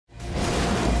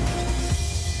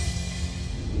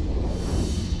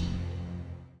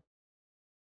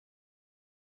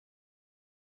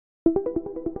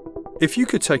If you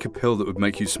could take a pill that would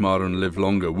make you smarter and live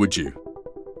longer, would you?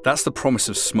 That's the promise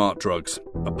of smart drugs,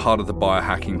 a part of the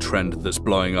biohacking trend that's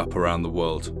blowing up around the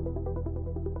world.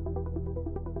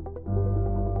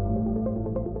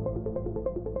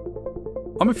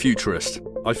 I'm a futurist.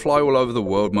 I fly all over the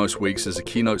world most weeks as a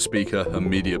keynote speaker and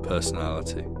media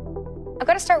personality. I've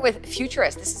got to start with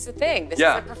futurist. This is the thing. This is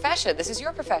a profession. This is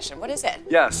your profession. What is it?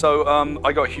 Yeah, so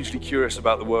I got hugely curious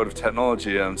about the world of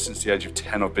technology. Since the age of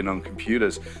 10, I've been on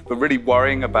computers, but really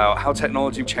worrying about how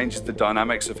technology changes the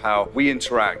dynamics of how we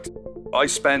interact. I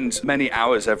spend many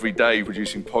hours every day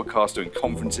producing podcasts, doing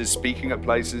conferences, speaking at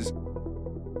places.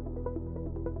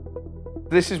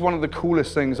 This is one of the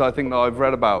coolest things I think that I've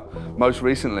read about most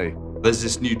recently. There's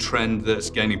this new trend that's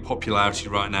gaining popularity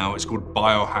right now. It's called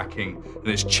biohacking, and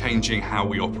it's changing how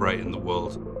we operate in the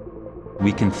world.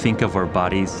 We can think of our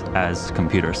bodies as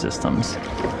computer systems.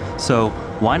 So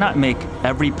why not make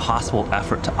every possible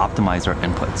effort to optimize our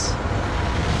inputs?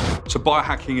 So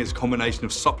biohacking is a combination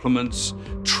of supplements,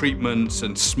 treatments,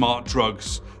 and smart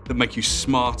drugs that make you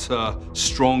smarter,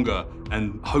 stronger,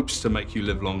 and hopes to make you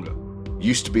live longer.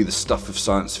 Used to be the stuff of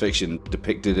science fiction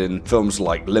depicted in films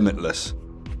like Limitless.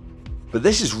 But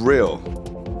this is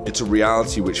real. It's a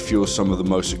reality which fuels some of the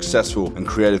most successful and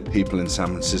creative people in San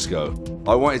Francisco.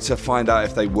 I wanted to find out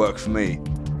if they work for me.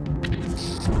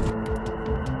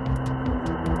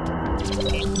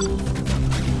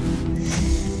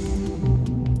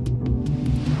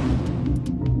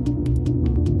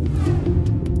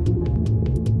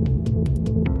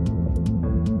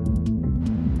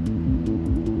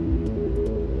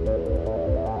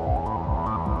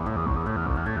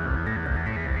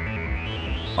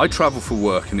 I travel for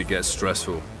work and it gets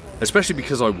stressful, especially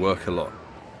because I work a lot.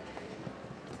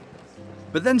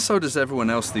 But then so does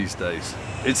everyone else these days.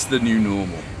 It's the new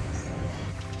normal.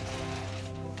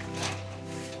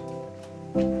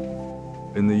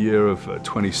 In the year of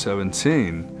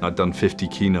 2017, I'd done 50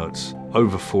 keynotes,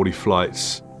 over 40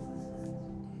 flights.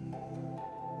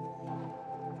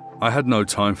 I had no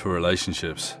time for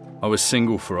relationships. I was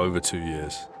single for over 2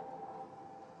 years.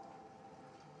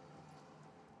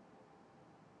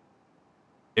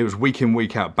 It was week in,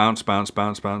 week out, bounce, bounce,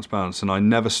 bounce, bounce, bounce, and I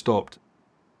never stopped.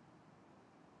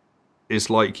 It's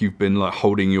like you've been like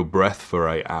holding your breath for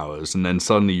 8 hours and then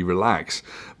suddenly you relax,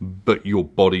 but your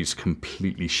body's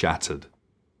completely shattered.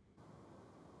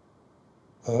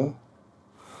 Huh?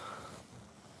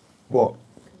 What?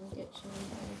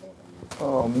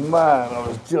 Oh man, I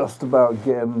was just about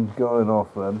going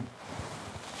off then.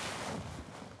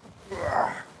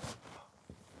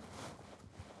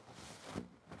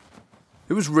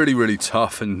 It was really, really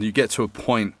tough, and you get to a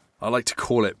point, I like to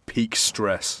call it peak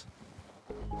stress.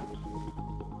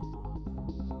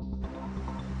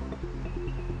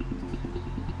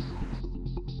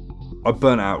 I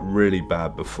burnt out really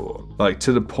bad before, like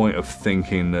to the point of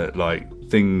thinking that like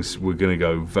things were gonna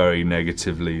go very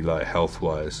negatively, like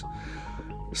health-wise.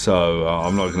 So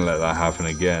I'm not gonna let that happen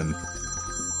again.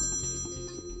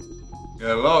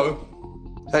 Hello?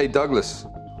 Hey, Douglas.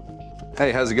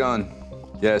 Hey, how's it going?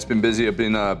 Yeah, it's been busy. I've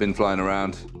been flying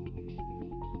around.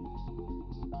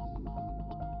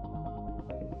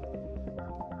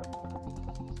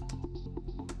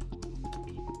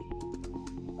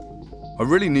 I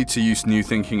really need to use new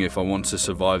thinking if I want to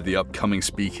survive the upcoming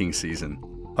speaking season.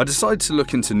 I decided to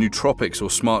look into nootropics,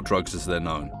 or smart drugs as they're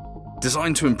known.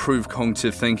 Designed to improve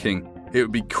cognitive thinking, it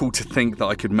would be cool to think that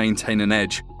I could maintain an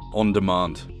edge on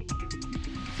demand.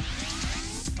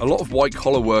 A lot of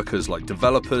white-collar workers like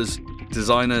developers,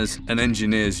 designers, and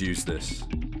engineers use this.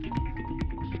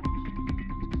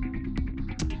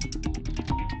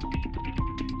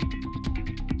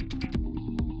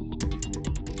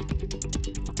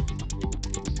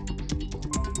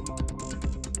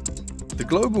 The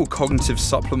global cognitive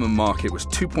supplement market was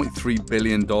 $2.3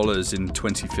 billion in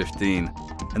 2015,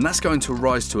 and that's going to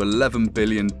rise to $11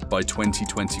 billion by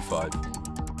 2025.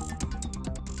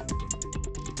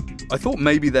 I thought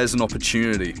maybe there's an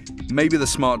opportunity. Maybe the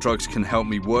smart drugs can help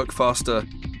me work faster,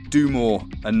 do more,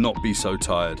 and not be so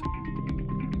tired.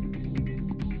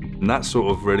 And that sort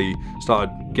of really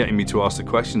started getting me to ask the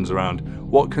questions around,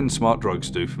 what can smart drugs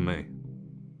do for me?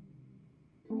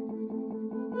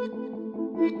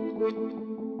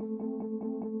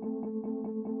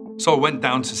 So I went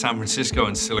down to San Francisco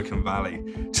and Silicon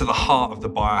Valley, to the heart of the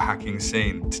biohacking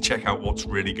scene, to check out what's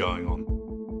really going on.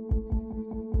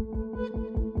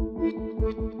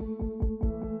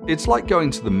 It's like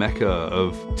going to the mecca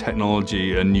of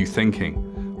technology and new thinking,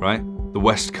 right? The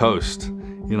West Coast.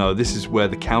 You know, this is where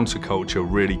the counterculture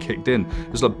really kicked in.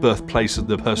 It was the birthplace of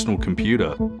the personal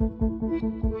computer.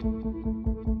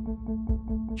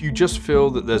 You just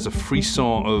feel that there's a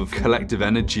frisson of collective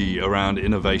energy around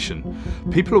innovation.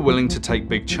 People are willing to take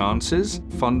big chances,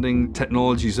 funding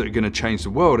technologies that are going to change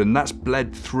the world, and that's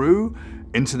bled through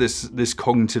into this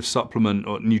cognitive supplement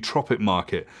or nootropic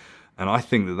market. And I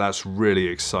think that that's really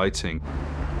exciting.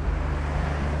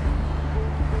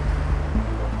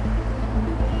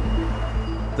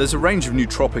 There's a range of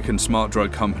nootropic and smart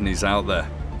drug companies out there.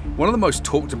 One of the most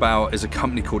talked about is a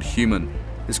company called Human.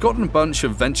 It's gotten a bunch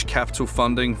of venture capital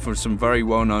funding from some very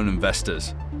well-known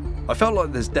investors. I felt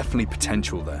like there's definitely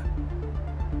potential there.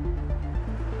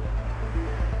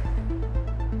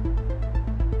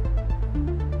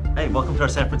 Hey, welcome to our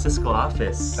San Francisco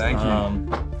office. Thank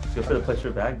you. Feel free to put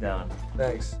your bag down.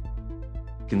 Thanks.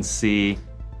 You can see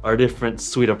our different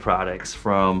suite of products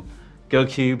from Go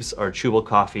Cubes, our chewable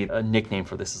coffee. A nickname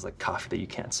for this is like coffee that you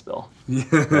can't spill.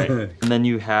 Right? And then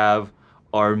you have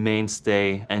our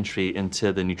mainstay entry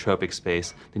into the nootropic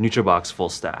space, the NutriBox Full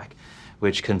Stack,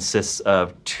 which consists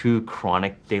of 2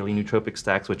 chronic daily nootropic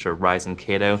stacks, which are Rise and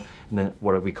Keto, and then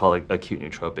what we call acute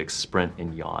nootropics, Sprint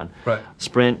and Yawn. Right.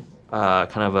 Sprint,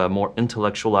 kind of a more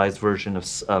intellectualized version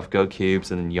of Go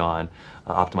Cubes, and then Yawn,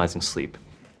 optimizing sleep.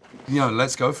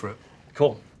 Let's go for it.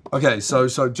 Cool. Okay,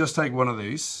 so just take one of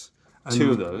these. And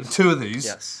 2 of those. 2 of these.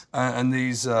 Yes. And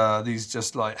these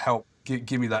just like help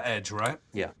give me that edge, right?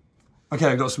 Yeah. Okay,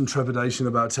 I got some trepidation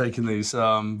about taking these,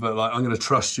 but like I'm gonna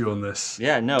trust you on this.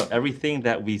 Yeah, no, everything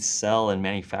that we sell and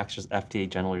manufacture is FDA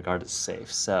generally regarded as safe,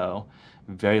 so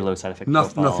very low side effect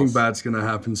profiles. Nothing bad's gonna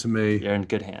happen to me. You're in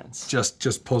good hands.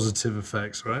 Just positive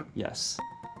effects, right? Yes.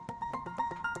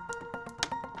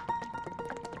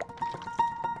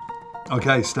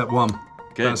 Okay, step 1.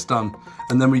 Good. That's done.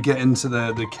 And then we get into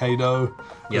the Keto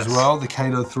as well, the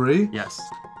Keto 3. Yes.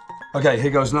 Okay,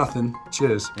 here goes nothing.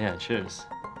 Cheers. Yeah, cheers.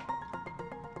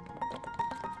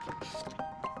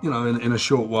 In a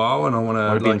short while, and I want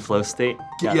to be in flow state.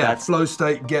 Flow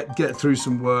state. Get through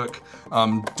some work.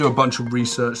 Do a bunch of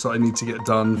research that I need to get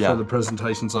done for the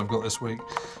presentations I've got this week.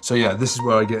 So yeah, this is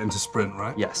where I get into Sprint,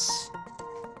 right? Yes.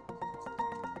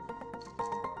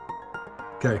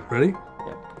 Okay, ready?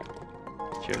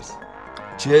 Yep. Cheers.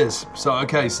 Cheers. So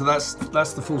okay, so that's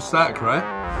the full stack,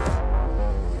 right?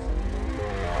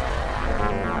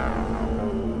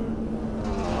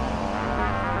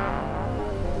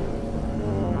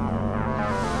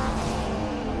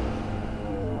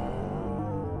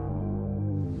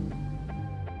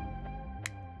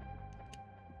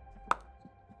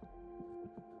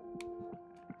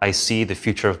 I see the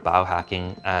future of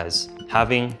biohacking as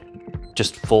having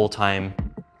just full-time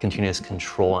continuous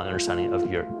control and understanding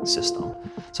of your system.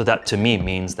 So that to me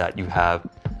means that you have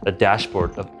a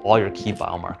dashboard of all your key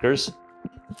biomarkers,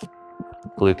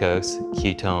 glucose,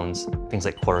 ketones, things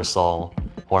like cortisol,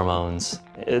 hormones,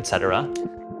 etc.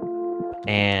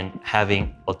 And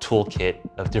having a toolkit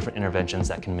of different interventions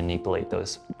that can manipulate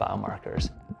those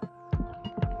biomarkers.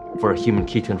 For a human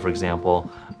ketone, for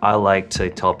example, I like to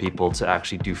tell people to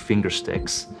actually do finger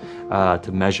sticks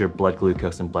to measure blood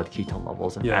glucose and blood ketone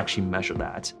levels and actually measure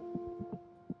that.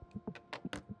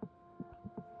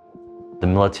 The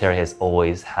military has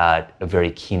always had a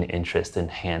very keen interest in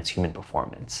enhance human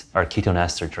performance. Our ketone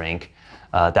ester drink,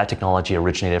 that technology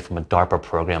originated from a DARPA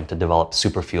program to develop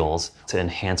superfuels to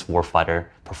enhance warfighter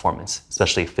performance,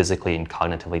 especially physically and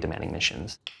cognitively demanding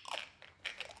missions.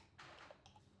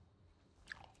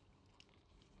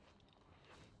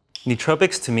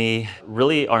 Nootropics to me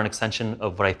really are an extension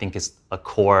of what I think is a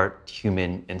core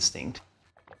human instinct.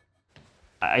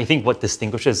 I think what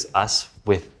distinguishes us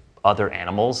with other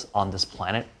animals on this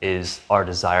planet is our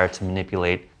desire to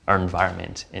manipulate our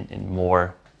environment in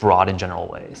more broad and general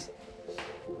ways.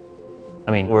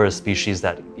 I mean, we're a species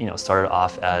that started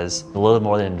off as a little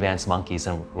more than advanced monkeys,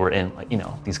 and we're in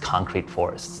these concrete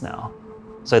forests now.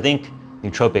 So I think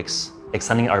nootropics,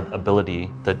 extending our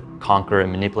ability to conquer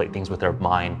and manipulate things with our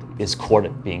mind, is core to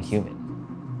being human.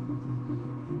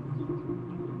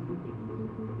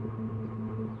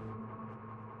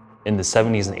 In the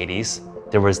 70s and 80s,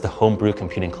 there was the homebrew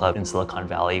computing club in Silicon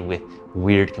Valley with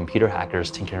weird computer hackers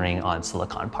tinkering on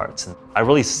silicon parts. And I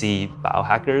really see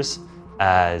biohackers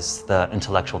as the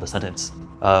intellectual descendants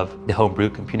of the homebrew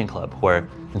computing club, where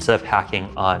instead of hacking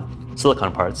on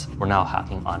silicon parts, we're now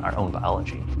hacking on our own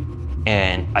biology.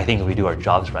 And I think if we do our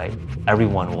jobs right,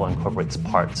 everyone will incorporate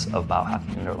parts of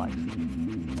biohacking in their life.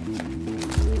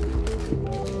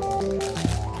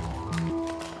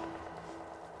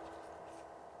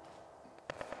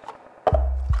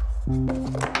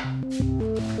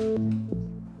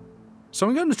 So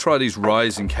I'm going to try these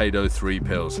Rise and Keto 3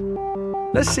 pills.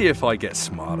 Let's see if I get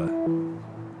smarter.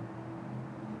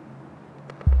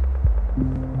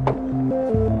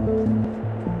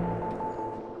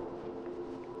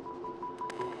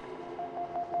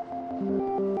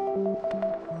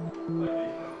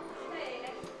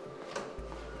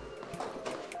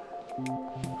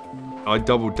 I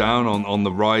doubled down on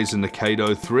the Rise and the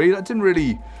Kado 3. That didn't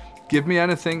really give me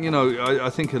anything, you know. I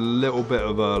think a little bit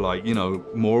of a, like, you know,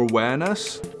 more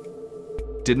awareness.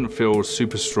 Didn't feel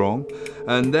super strong.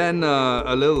 And then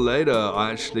a little later,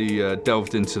 I actually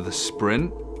delved into the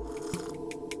Sprint.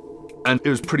 And it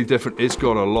was pretty different. It's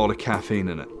got a lot of caffeine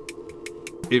in it.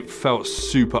 It felt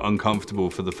super uncomfortable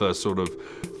for the first sort of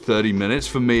 30 minutes.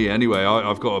 For me, anyway,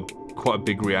 I've got quite a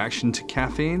big reaction to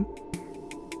caffeine.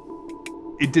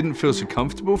 It didn't feel so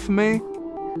comfortable for me.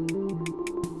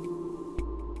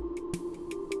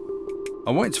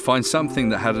 I wanted to find something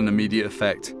that had an immediate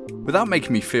effect without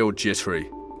making me feel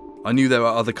jittery. I knew there were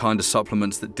other kind of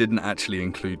supplements that didn't actually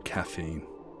include caffeine.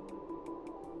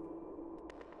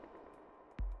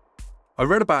 I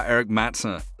read about Eric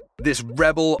Matzner, this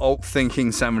rebel,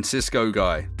 alt-thinking San Francisco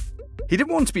guy. He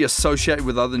didn't want to be associated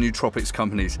with other nootropics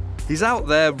companies. He's out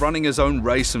there running his own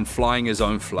race and flying his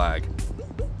own flag.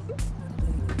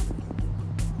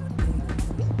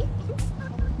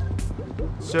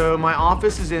 So my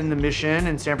office is in the Mission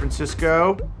in San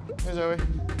Francisco. Hey, Zoe.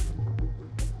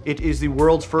 It is the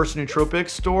world's first nootropics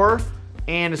store,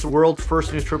 and it's the world's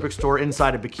first nootropics store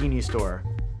inside a bikini store.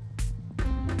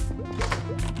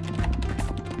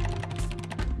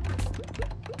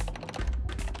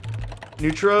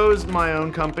 Nutro's my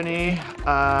own company,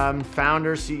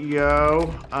 founder,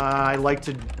 CEO. I like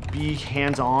to be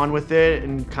hands-on with it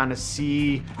and kind of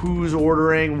see who's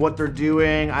ordering, what they're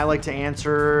doing. I like to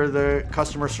answer the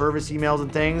customer service emails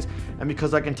and things. And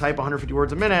because I can type 150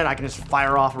 words a minute, I can just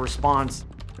fire off a response,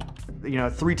 you know,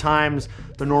 3 times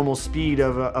the normal speed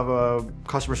of a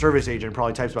customer service agent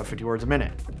probably types about 50 words a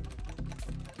minute.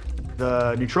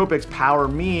 The nootropics power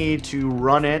me to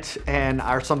run it and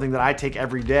are something that I take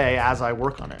every day as I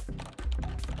work on it.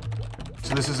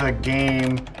 So this is a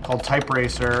game called Type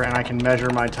Racer, and I can measure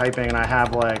my typing, and I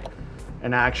have like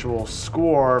an actual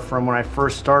score from when I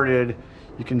first started.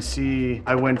 You can see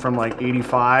I went from like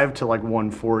 85 to like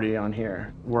 140 on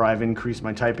here, where I've increased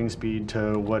my typing speed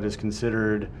to what is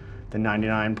considered the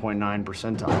 99.9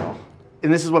 percentile.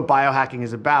 And this is what biohacking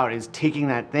is about, is taking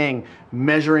that thing,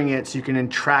 measuring it so you can then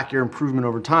track your improvement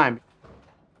over time.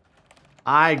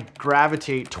 I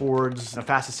gravitate towards the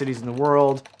fastest cities in the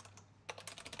world.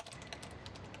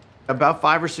 About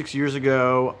 5 or 6 years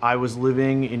ago, I was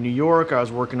living in New York. I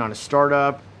was working on a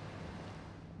startup.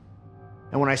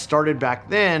 And when I started back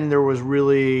then, there was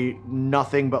really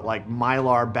nothing but like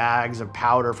Mylar bags of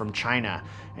powder from China.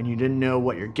 And you didn't know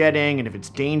what you're getting and if it's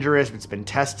dangerous, if it's been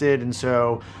tested. And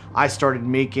so I started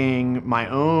making my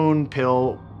own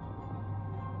pill.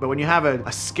 But when you have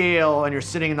a scale and you're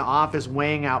sitting in the office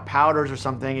weighing out powders or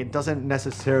something, it doesn't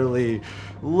necessarily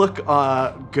look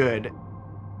good.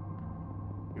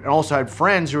 I also had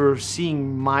friends who were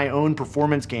seeing my own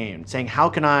performance gain, saying, how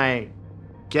can I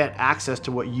get access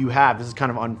to what you have? This is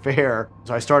kind of unfair.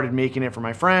 So I started making it for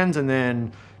my friends and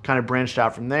then kind of branched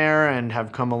out from there and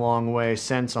have come a long way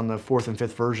since on the 4th and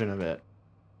 5th version of it.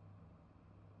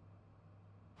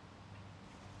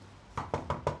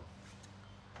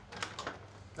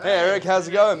 Hey Eric, how's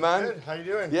it going, man? Good. How you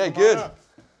doing? Yeah, good.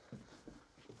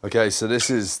 Okay, so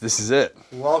this is it.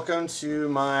 Welcome to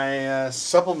my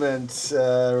supplement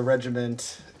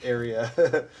regiment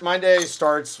area. My day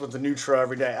starts with the Nutro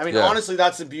every day. I mean, honestly,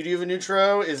 that's the beauty of a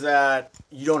Nutro, is that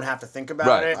you don't have to think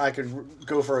about it. I could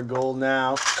go for a gold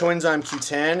now. Coenzyme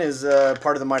Q10 is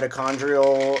part of the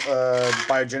mitochondrial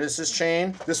biogenesis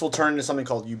chain. This will turn into something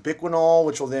called ubiquinol,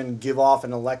 which will then give off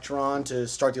an electron to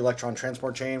start the electron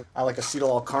transport chain. I like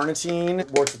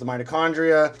acetyl-L-carnitine, works with the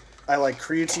mitochondria. I like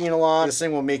creatine a lot. This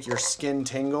thing will make your skin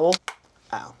tingle.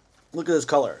 Ow. Look at this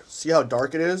color. See how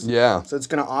dark it is? Yeah. So it's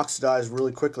gonna oxidize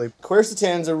really quickly.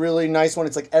 Quercetin's a really nice one.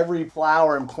 It's like every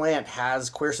flower and plant has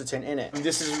quercetin in it. And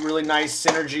this is really nice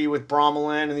synergy with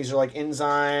bromelain, and these are like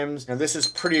enzymes. Now this is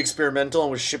pretty experimental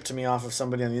and was shipped to me off of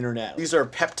somebody on the internet. These are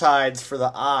peptides for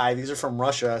the eye. These are from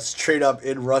Russia, straight up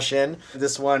in Russian.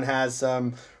 This one has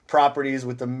some properties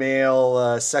with the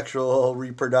male sexual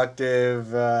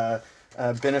reproductive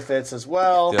benefits as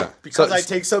well. Yeah. Because I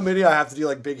take so many, I have to do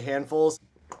like big handfuls.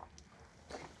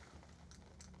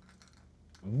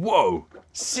 Whoa!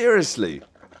 Seriously?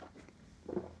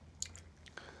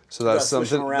 So that's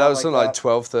something, that was something like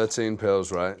 12, 13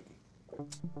 pills, right?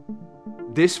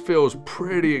 This feels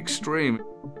pretty extreme.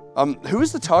 Who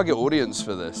is the target audience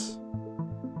for this?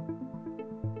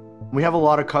 We have a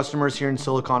lot of customers here in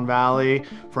Silicon Valley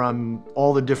from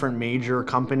all the different major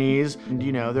companies. And,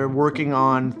 you know, they're working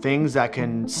on things that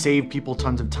can save people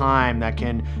tons of time, that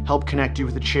can help connect you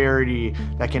with a charity,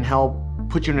 that can help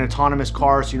put you in an autonomous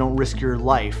car so you don't risk your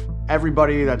life.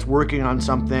 everybody that's working on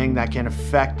something that can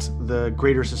affect the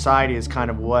greater society is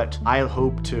kind of what I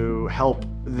hope to help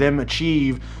them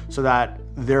achieve so that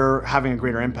they're having a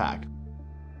greater impact.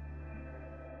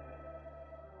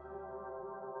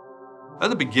 At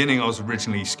the beginning, I was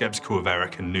originally skeptical of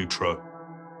Eric and Neutro.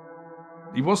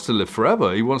 He wants to live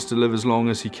forever. He wants to live as long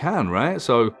as he can, right?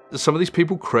 So, are some of these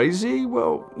people crazy?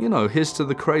 Well, you know, here's to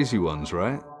the crazy ones,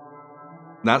 right?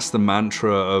 That's the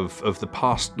mantra of the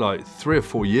past, like, 3 or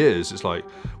 4 years. It's like,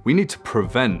 we need to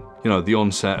prevent, you know, the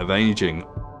onset of aging.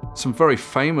 Some very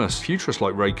famous futurists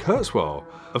like Ray Kurzweil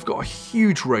have got a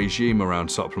huge regime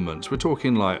around supplements. We're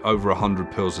talking like over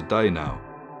 100 pills a day now.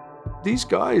 These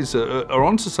guys are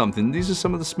onto something. These are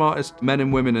some of the smartest men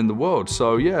and women in the world.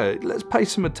 So yeah, let's pay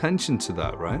some attention to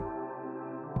that, right?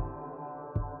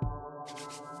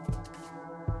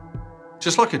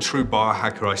 Just like a true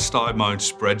biohacker, I started my own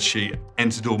spreadsheet,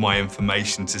 entered all my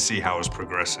information to see how I was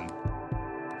progressing.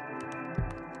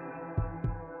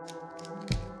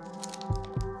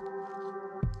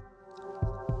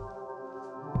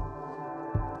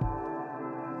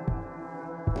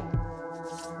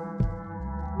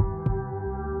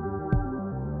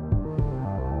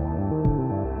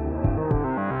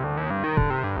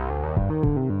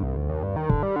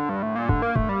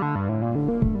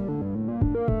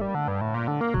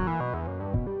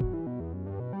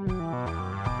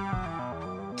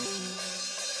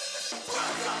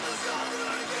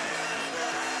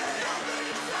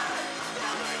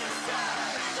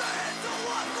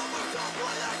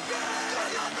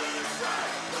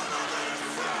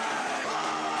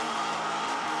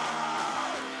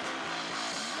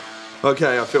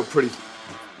 Okay, I feel pretty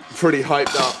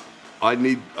hyped up.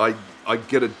 I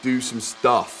gotta do some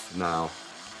stuff now.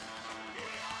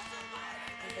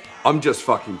 I'm just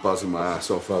fucking buzzing my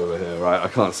ass off over here, right? I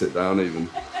can't sit down even.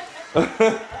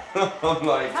 I'm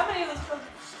like, How many of those?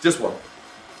 just one.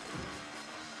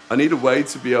 I need a way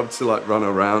to be able to like run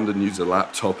around and use a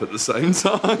laptop at the same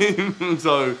time.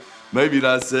 So maybe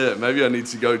that's it. Maybe I need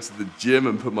to go to the gym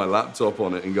and put my laptop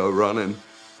on it and go running.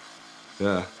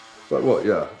 Yeah. But what,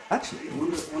 yeah. Actually, I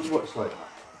wonder what's like.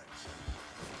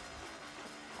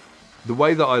 The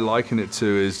way that I liken it to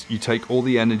is you take all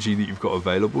the energy that you've got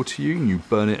available to you and you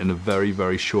burn it in a very,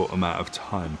 very short amount of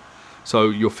time. So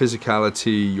your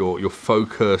physicality, your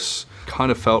focus,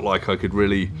 kind of felt like I could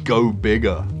really go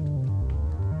bigger.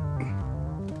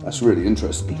 That's really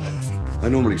interesting. I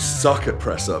normally suck at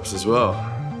press-ups as well.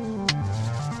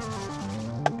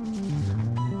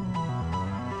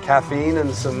 Caffeine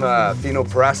and some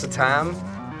phenylpiracetam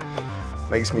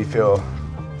makes me feel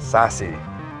sassy.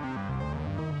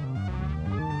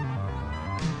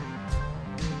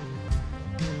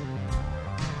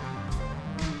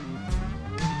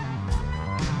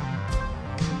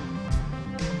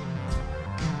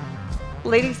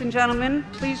 Ladies and gentlemen,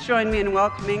 please join me in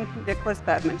welcoming Nicholas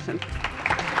Badminton.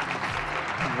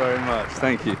 Thank you very much,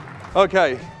 thank you.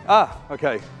 Okay,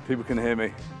 okay, people can hear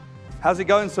me. How's it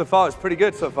going so far? It's pretty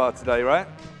good so far today, right?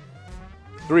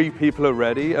 3 people are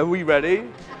ready. Are we ready?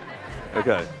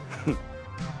 Okay.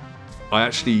 I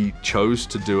actually chose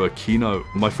to do a keynote.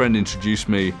 My friend introduced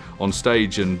me on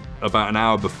stage, and about an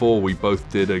hour before we both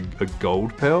did a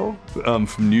gold pill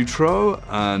from Neutro,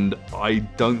 and I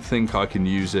don't think I can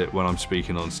use it when I'm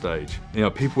speaking on stage. You know,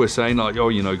 people were saying like, oh,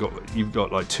 you know, you've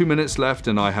got like 2 minutes left,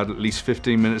 and I had at least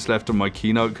 15 minutes left on my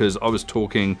keynote because I was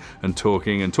talking and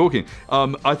talking and talking.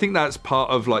 I think that's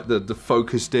part of like the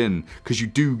focused in, because you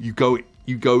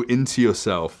go into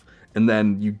yourself and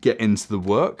then you get into the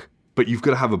work. But you've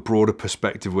got to have a broader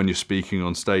perspective when you're speaking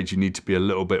on stage. You need to be a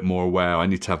little bit more aware. I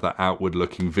need to have that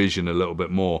outward-looking vision a little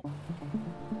bit more.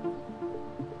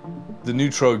 The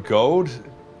Neutro Gold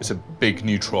is a big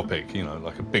nootropic, you know,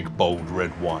 like a big, bold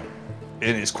red wine.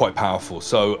 And it's quite powerful.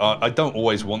 So I don't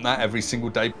always want that every single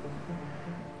day.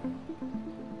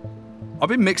 I've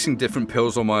been mixing different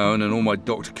pills on my own, and all my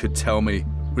doctor could tell me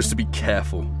was to be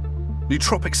careful.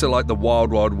 Nootropics are like the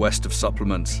wild, wild west of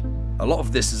supplements. A lot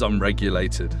of this is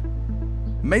unregulated.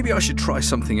 Maybe I should try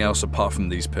something else apart from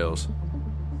these pills.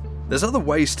 There's other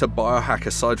ways to biohack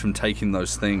aside from taking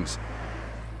those things.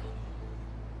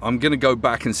 I'm gonna go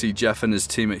back and see Jeff and his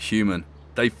team at Human.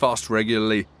 They fast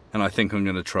regularly, and I think I'm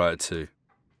gonna try it too.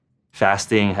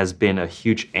 Fasting has been a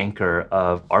huge anchor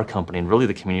of our company and really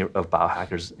the community of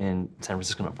biohackers in San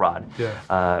Francisco and abroad.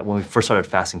 Yeah. When we first started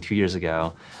fasting 2 years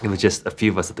ago, it was just a few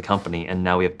of us at the company, and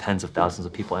now we have tens of thousands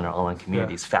of people in our online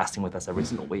communities fasting with us every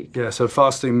single week. Yeah, so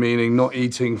fasting meaning not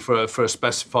eating for a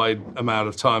specified amount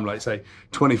of time, like say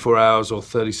 24 hours or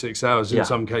 36 hours, in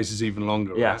some cases even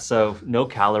longer. Yeah, right? so no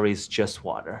calories, just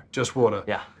water. Just water?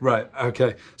 Yeah. Right,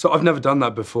 okay. So I've never done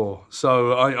that before.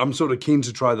 So I'm sort of keen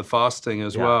to try the fasting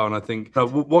as well. And I think,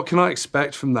 what can I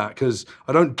expect from that? Because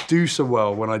I don't do so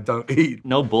well when I don't eat.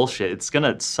 No bullshit, it's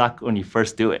gonna suck when you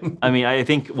first do it. I mean, I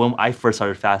think when I first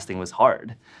started fasting, it was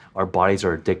hard. Our bodies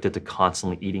are addicted to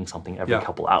constantly eating something every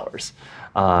couple hours.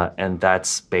 And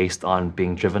that's based on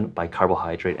being driven by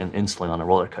carbohydrate and insulin on a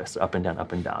roller coaster, up and down,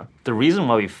 up and down. The reason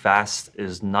why we fast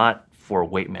is not for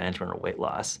weight management or weight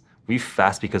loss. We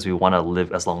fast because we want to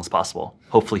live as long as possible,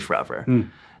 hopefully forever.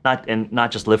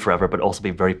 Not just live forever, but also be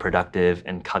very productive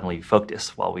and cognitively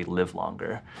focused while we live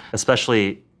longer.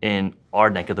 Especially in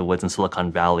our neck of the woods in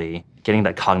Silicon Valley, getting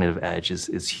that cognitive edge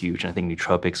is huge. And I think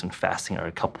nootropics and fasting are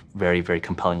a couple very, very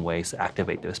compelling ways to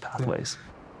activate those pathways.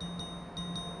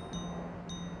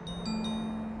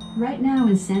 Right now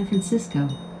in San Francisco,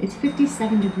 it's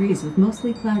 57 degrees with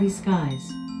mostly cloudy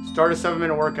skies. Start a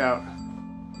 7-minute workout.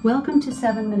 Welcome to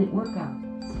 7-Minute Workout.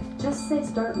 Just say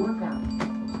start workout.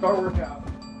 Start workout.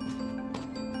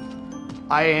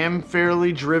 I am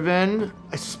fairly driven,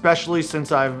 especially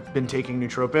since I've been taking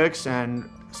nootropics and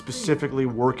specifically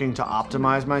working to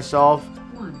optimize myself.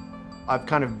 I've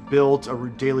kind of built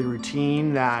a daily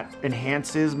routine that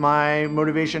enhances my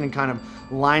motivation and kind of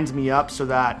lines me up so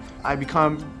that I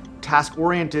become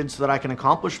task-oriented so that I can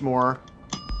accomplish more.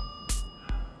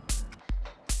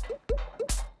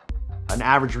 An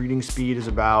average reading speed is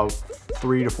about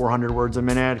 300 to 400 words a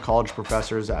minute. College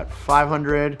professors at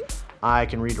 500. I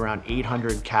can read around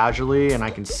 800 casually, and I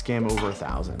can skim over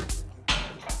 1,000.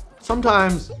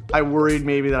 Sometimes I worried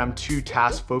maybe that I'm too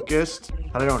task-focused,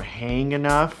 that I don't hang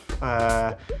enough.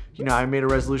 You know, I made a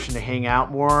resolution to hang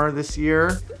out more this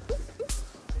year.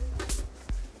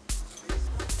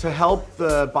 To help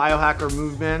the biohacker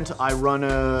movement, I run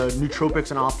a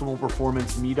Nootropics and Optimal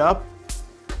Performance meetup.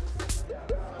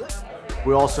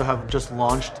 We also have just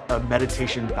launched a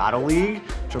meditation battle league,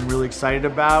 which I'm really excited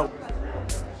about.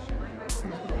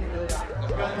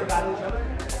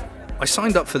 I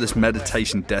signed up for this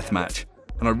meditation deathmatch,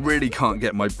 and I really can't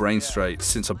get my brain straight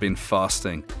since I've been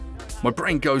fasting. My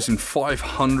brain goes in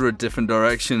 500 different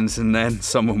directions, and then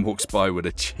someone walks by with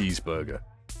a cheeseburger.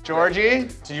 Georgie,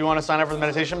 did you want to sign up for the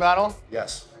meditation battle?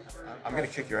 Yes. I'm gonna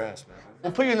kick your ass, man.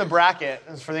 We'll put you in the bracket.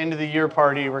 It's for the end of the year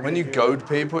party. When you goad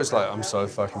people, it's like, I'm so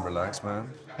fucking relaxed, man.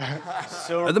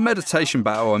 At the meditation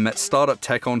battle, I met startup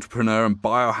tech entrepreneur and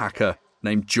biohacker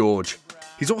named George.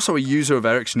 He's also a user of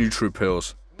Eric's Nutri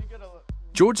pills.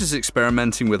 George is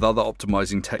experimenting with other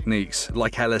optimizing techniques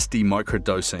like LSD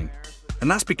microdosing, and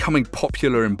that's becoming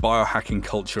popular in biohacking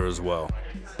culture as well.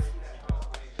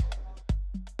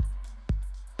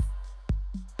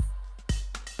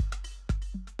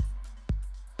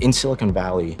 In Silicon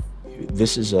Valley,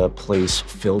 this is a place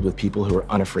filled with people who are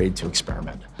unafraid to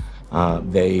experiment.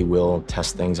 They will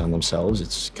test things on themselves.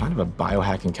 It's kind of a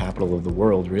biohacking capital of the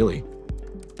world, really.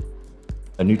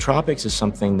 Nootropics is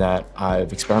something that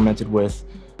I've experimented with.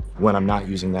 When I'm not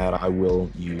using that, I will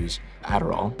use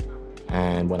Adderall.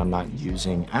 And when I'm not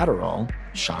using Adderall,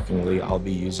 shockingly, I'll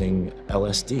be using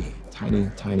LSD, tiny,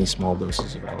 tiny small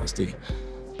doses of LSD.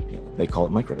 They call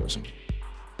it microdosing.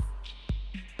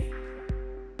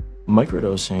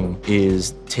 Microdosing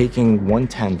is taking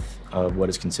 1/10 of what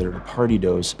is considered a party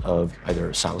dose of either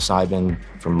psilocybin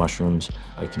from mushrooms,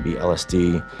 it can be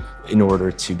LSD, in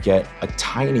order to get a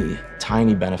tiny,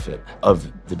 tiny benefit of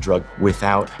the drug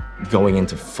without going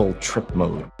into full trip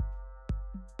mode.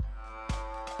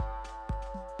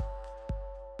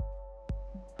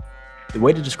 The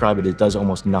way to describe it, it does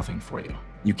almost nothing for you.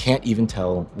 You can't even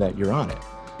tell that you're on it.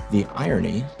 The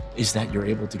irony is that you're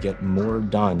able to get more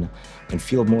done and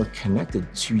feel more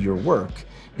connected to your work,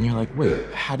 and you're like,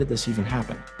 wait, how did this even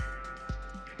happen?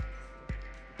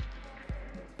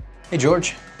 Hey,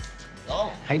 George.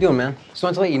 Oh. How you doing, man? Just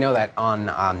wanted to let you know that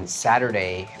on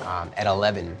Saturday at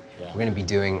 11, we're gonna be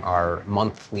doing our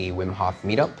monthly Wim Hof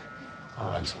meetup.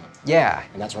 Oh, excellent. Yeah.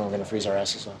 And that's when we're gonna freeze our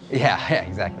asses off? Yeah,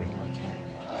 exactly.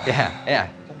 Okay. Yeah.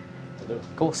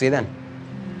 Cool, see you then.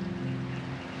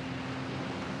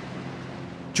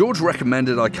 George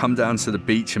recommended I come down to the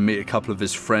beach and meet a couple of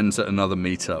his friends at another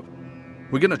meetup.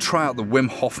 We're going to try out the Wim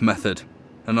Hof method,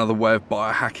 another way of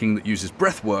biohacking that uses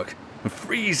breath work and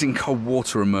freezing cold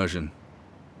water immersion.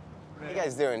 How you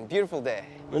guys doing? Beautiful day.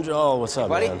 Oh, what's up,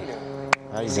 buddy? man?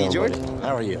 How you See, doing, George? buddy?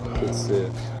 How are you? Good to see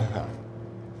you.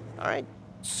 All right.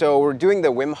 So we're doing the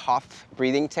Wim Hof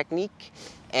breathing technique.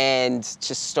 And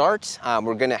to start,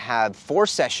 we're gonna have 4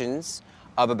 sessions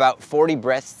of about 40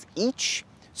 breaths each.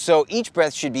 So each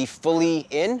breath should be fully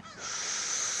in.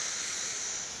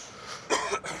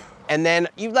 And then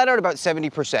you let out about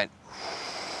 70%.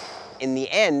 In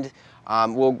the end,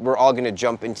 we're all gonna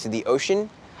jump into the ocean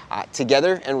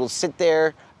together, and we'll sit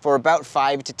there for about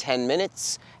 5 to 10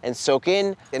 minutes and soak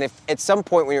in. And if at some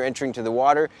point when you're entering to the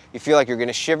water, you feel like you're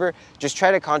gonna shiver, just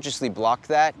try to consciously block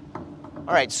that.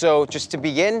 All right, so just to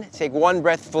begin, take 1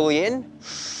 breath fully in,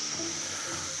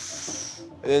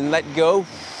 and then let go.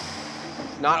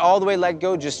 Not all the way let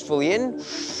go, just fully in.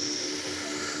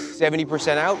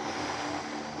 70% out.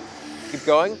 Keep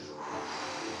going.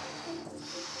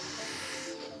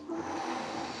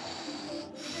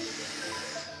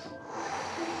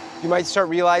 You might start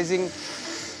realizing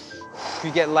if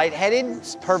you get lightheaded,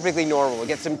 it's perfectly normal.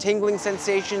 Get some tingling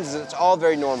sensations, it's all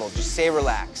very normal. Just stay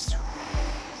relaxed.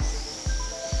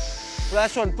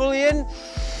 Last one, fully in.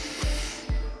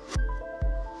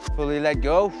 Fully let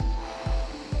go.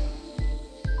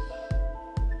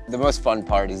 The most fun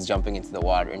part is jumping into the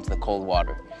water, into the cold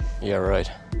water. Yeah, right.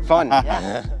 Fun,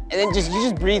 yeah. And then you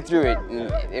just breathe through it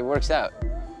and it works out.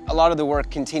 A lot of the work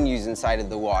continues inside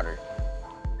of the water.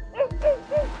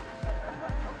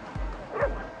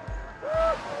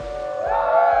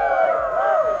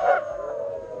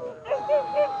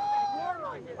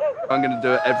 I'm going to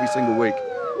do it every single week. All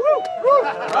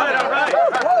right.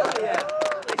 Yeah.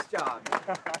 Nice job.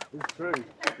 It's true.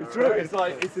 It's true. It's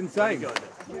like, it's insane.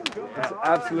 It's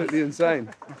absolutely insane.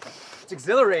 It's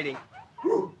exhilarating.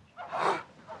 Oh,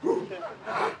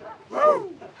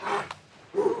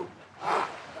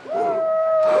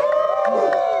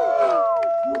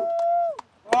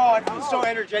 I feel so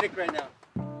energetic right now.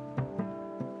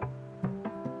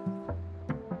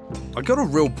 I got a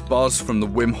real buzz from the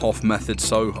Wim Hof method,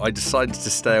 so I decided to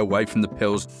stay away from the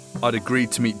pills. I'd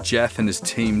agreed to meet Jeff and his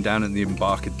team down at the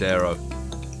Embarcadero.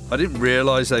 I didn't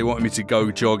realize they wanted me to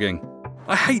go jogging.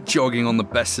 I hate jogging on the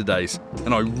best of days,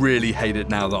 and I really hate it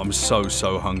now that I'm so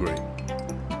hungry.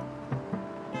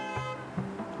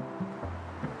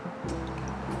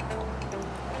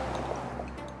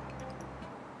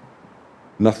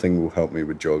 Nothing will help me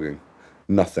with jogging.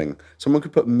 Nothing. Someone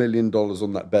could put $1 million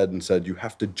on that bed and said, you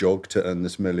have to jog to earn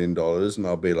this $1 million. And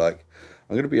I'll be like,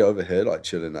 I'm going to be over here, like,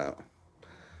 chilling out.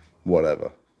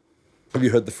 Whatever. Have you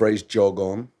heard the phrase jog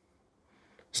on?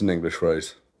 It's an English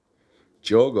phrase.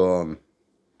 Jog on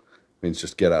means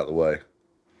just get out of the way.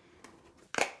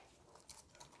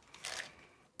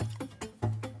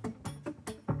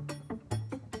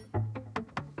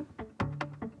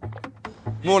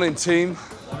 Morning, team.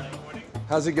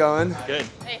 How's it going? Good.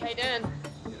 Hey, how you doing?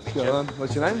 What's going on?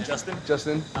 What's your name? Justin.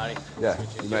 Justin? Howdy. Yeah,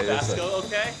 you made it. Vasco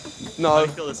okay? No. How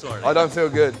do you feel this morning? I don't feel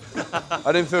good.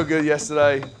 I didn't feel good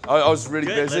yesterday. I was really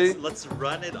Good. busy. Let's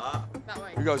run it off.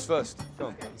 Who goes first? Come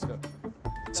on, let's go.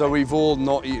 So we've all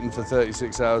not eaten for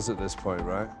 36 hours at this point,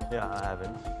 right? Yeah, I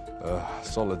haven't.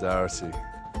 Solidarity.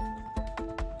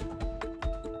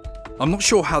 I'm not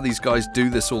sure how these guys do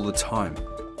this all the time.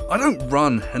 I don't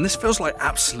run, and this feels like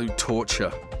absolute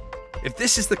torture. If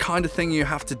this is the kind of thing you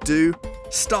have to do,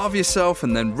 starve yourself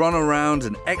and then run around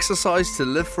and exercise to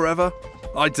live forever,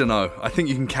 I don't know. I think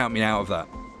you can count me out of that.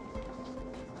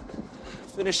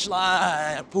 Finish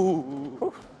line.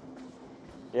 Ooh.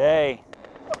 Yay.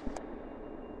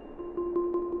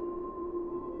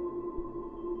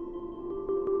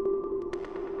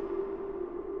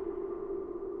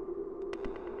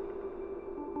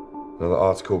 Another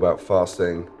article about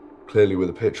fasting, clearly with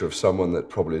a picture of someone that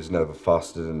probably has never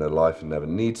fasted in their life and never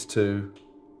needs to.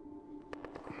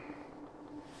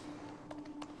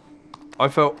 I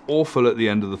felt awful at the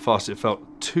end of the fast. It felt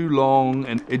too long,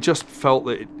 and it just felt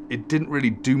that it didn't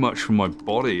really do much for my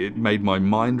body. It made my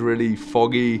mind really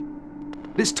foggy.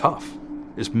 It's tough.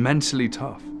 It's mentally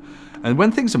tough. And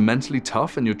when things are mentally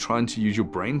tough and you're trying to use your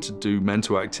brain to do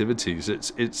mental activities,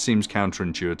 it seems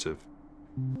counterintuitive.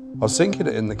 I was thinking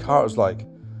it in the car, I was like,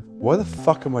 why the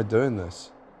fuck am I doing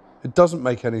this? It doesn't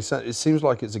make any sense. It seems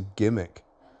like it's a gimmick.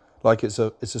 Like it's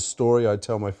a story I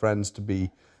tell my friends to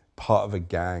be part of a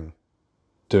gang.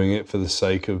 Doing it for the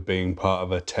sake of being part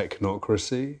of a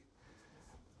technocracy,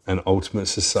 an ultimate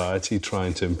society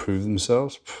trying to improve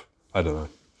themselves? I don't know.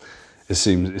 It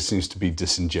seems to be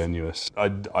disingenuous. I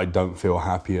don't feel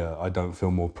happier. I don't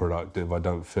feel more productive. I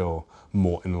don't feel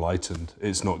more enlightened.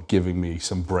 It's not giving me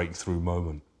some breakthrough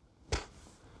moment.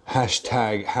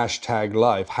 Hashtag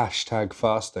life, hashtag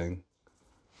fasting,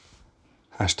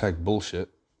 hashtag bullshit.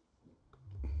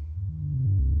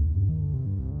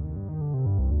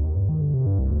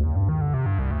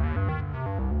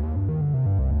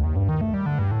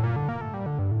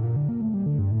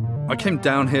 I came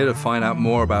down here to find out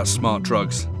more about smart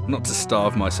drugs, not to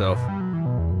starve myself.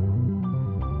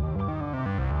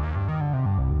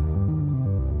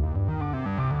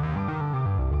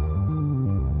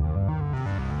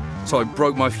 So I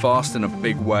broke my fast in a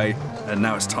big way, and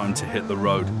now it's time to hit the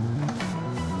road.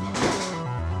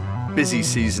 Busy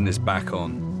season is back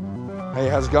on. Hey,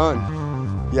 how's it going?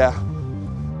 Yeah.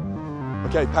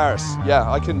 Okay, Paris. Yeah,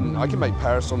 I can make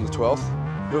Paris on the 12th.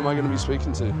 Who am I going to be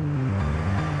speaking to?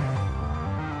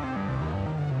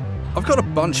 I've got a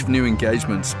bunch of new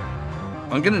engagements.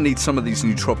 I'm going to need some of these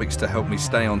nootropics to help me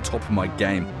stay on top of my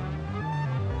game.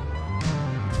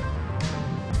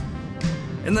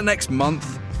 In the next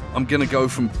month, I'm going to go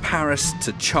from Paris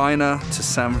to China to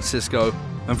San Francisco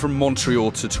and from Montreal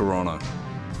to Toronto.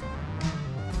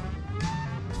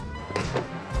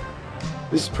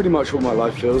 This is pretty much what my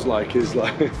life feels like. Feels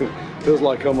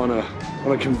like I'm on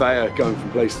a conveyor going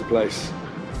from place to place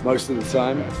most of the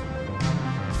time.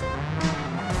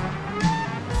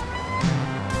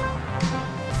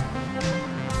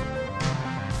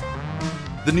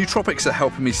 The nootropics are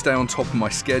helping me stay on top of my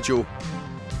schedule,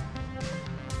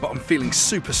 but I'm feeling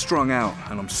super strung out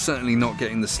and I'm certainly not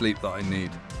getting the sleep that I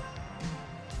need.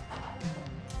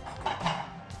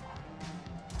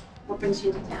 What brings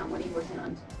you to town? What are you working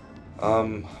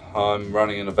on? I'm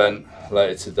running an event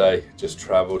later today. Just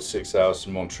traveled 6 hours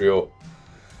from Montreal.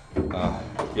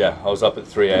 Yeah, I was up at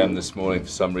 3 AM this morning for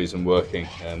some reason working,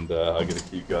 and I'm gonna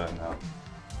keep going now.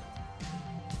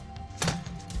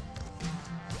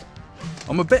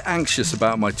 I'm a bit anxious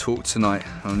about my talk tonight.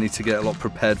 I need to get a lot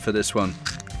prepared for this one.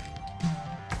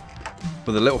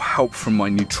 With a little help from my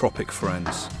nootropic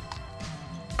friends.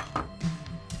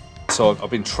 So I've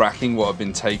been tracking what I've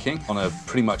been taking on a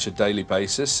pretty much a daily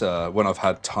basis. When I've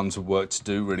had tons of work to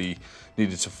do, really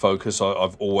needed to focus,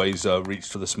 I've always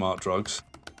reached for the smart drugs.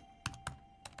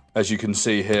 As you can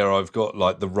see here, I've got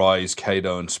like the Rise,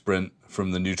 Kado and Sprint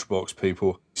from the Nootrobox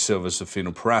people. Silver's the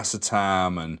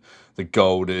phenylparacetam and the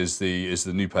gold is the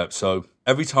Noopep. So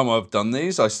every time I've done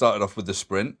these, I started off with the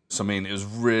Sprint. So I mean, it was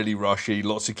really rushy,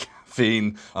 lots of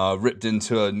caffeine, ripped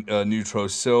into a Neutro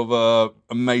Silver,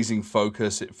 amazing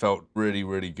focus. It felt really,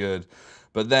 really good.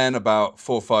 But then about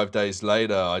 4 or 5 days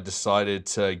later, I decided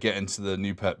to get into the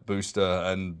Noopep booster,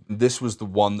 and this was the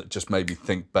one that just made me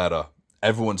think better.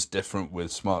 Everyone's different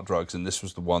with smart drugs, and this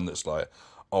was the one that's like,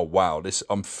 oh wow,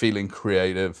 I'm feeling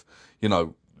creative. You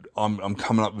know, I'm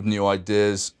coming up with new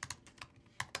ideas.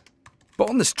 But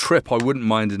on this trip, I wouldn't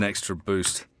mind an extra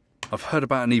boost. I've heard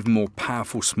about an even more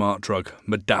powerful smart drug,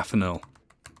 modafinil.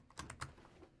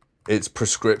 It's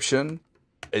prescription.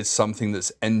 It's something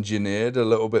that's engineered a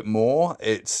little bit more.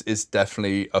 It's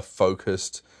definitely a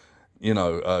focused, you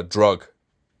know, drug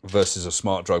versus a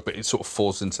smart drug, but it sort of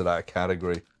falls into that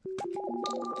category.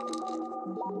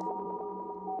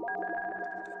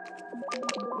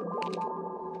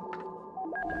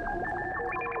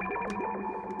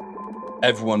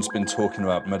 Everyone's been talking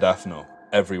about modafinil.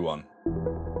 Everyone.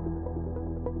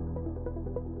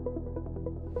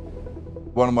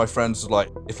 One of my friends was like,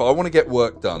 if I want to get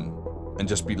work done and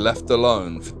just be left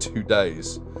alone for 2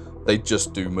 days, they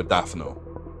just do modafinil.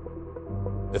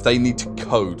 If they need to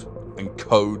code and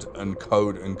code and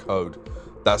code and code,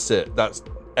 that's it. That's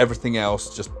everything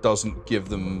else just doesn't give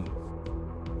them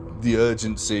the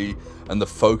urgency and the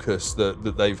focus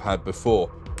that they've had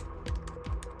before.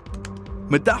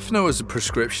 Modafinil is a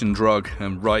prescription drug,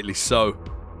 and rightly so,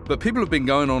 but people have been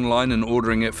going online and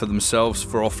ordering it for themselves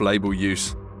for off-label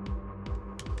use.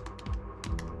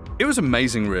 It was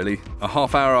amazing, really. A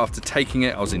half hour after taking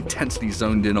it, I was intensely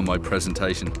zoned in on my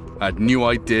presentation. I had new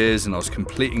ideas and I was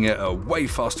completing it at a way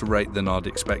faster rate than I'd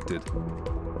expected.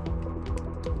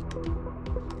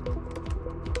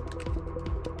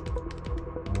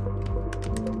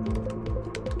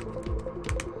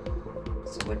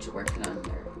 So what you working on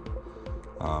there?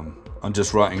 I'm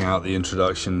just writing out the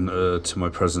introduction to my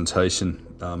presentation.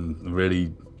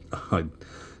 Really, I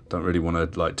don't really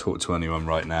want to like talk to anyone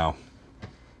right now.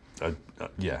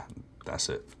 Yeah, that's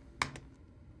it.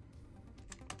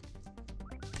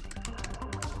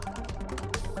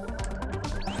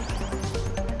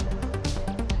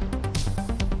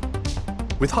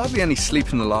 With hardly any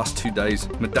sleep in the last 2 days,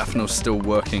 modafinil's still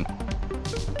working.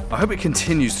 I hope it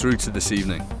continues through to this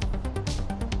evening.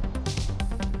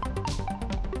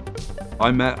 I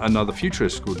met another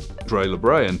futurist called Dre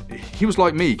LeBray, and he was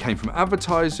like me. He came from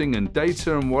advertising and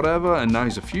data and whatever, and now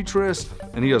he's a futurist.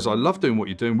 And he goes, I love doing what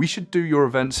you're doing. We should do your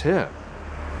events here.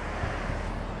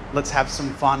 Let's have some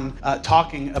fun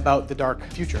talking about the dark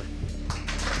future.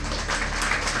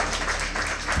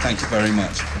 Thank you very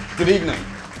much. Good evening.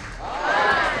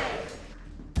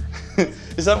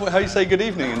 Is that how you say good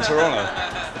evening in Toronto?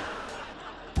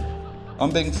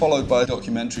 I'm being followed by a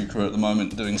documentary crew at the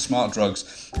moment doing smart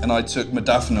drugs, and I took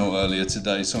modafinil earlier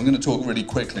today, so I'm going to talk really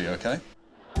quickly, okay?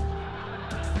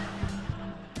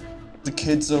 The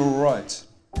kids are all right.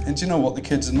 And do you know what? The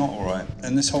kids are not all right.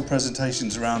 And this whole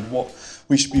presentation's around what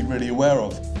we should be really aware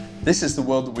of. This is the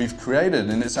world that we've created,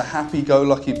 and it's a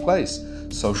happy-go-lucky place.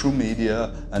 Social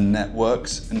media and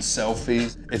networks and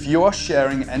selfies. If you are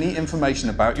sharing any information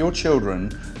about your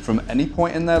children from any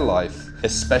point in their life,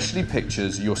 especially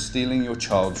pictures, you're stealing your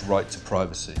child's right to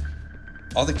privacy.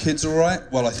 Are the kids all right?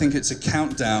 Well, I think it's a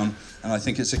countdown, and I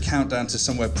think it's a countdown to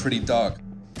somewhere pretty dark.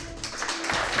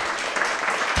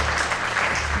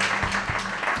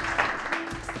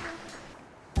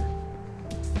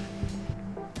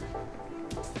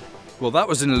 Well, that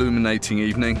was an illuminating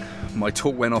evening. My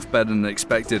talk went off better than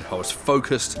expected. I was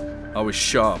focused, I was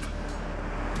sharp.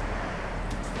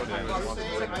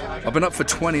 I've been up for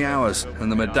 20 hours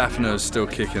and the modafinil is still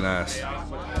kicking ass.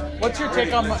 What's your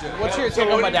take on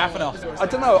modafinil? I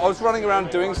don't know, I was running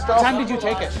around doing stuff. What time did you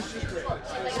take it?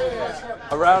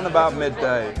 Around about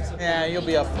midday. Yeah, you'll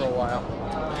be up for a while.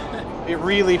 It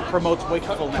really promotes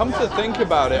wakefulness. Come to think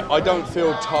about it, I don't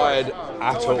feel tired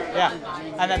at all. Yeah,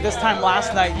 and at this time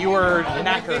last night you were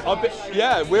knackered.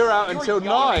 Yeah, we were out until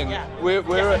 9. Yeah.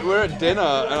 We're at dinner,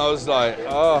 and I was like,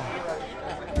 oh.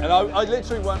 And I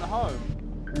literally went home.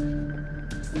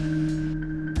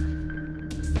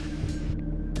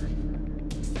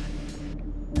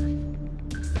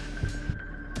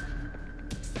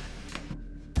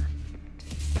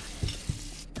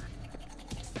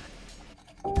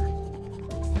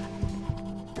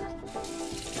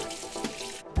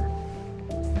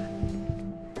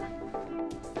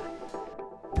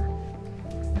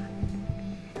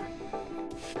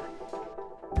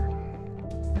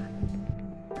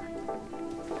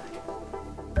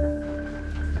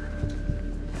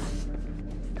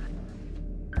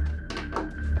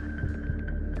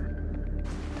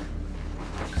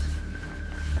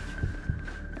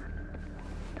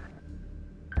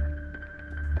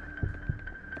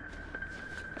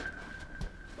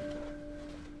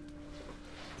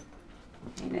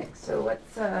 Hey Nick, so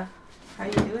how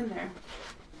you doing there?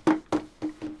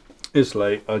 It's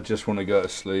late, I just want to go to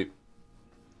sleep.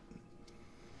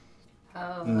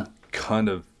 Oh. Kind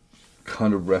of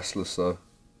restless though.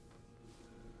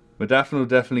 Modafinil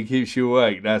definitely keeps you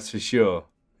awake, that's for sure.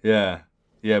 Yeah,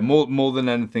 more than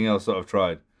anything else that I've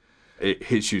tried. It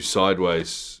hits you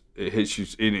sideways. It hits you,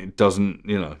 and it doesn't,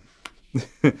 you know.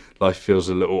 Life feels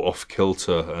a little off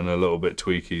kilter and a little bit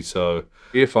tweaky. So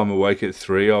if I'm awake at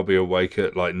 3, I'll be awake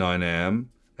at like 9 a.m.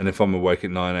 And if I'm awake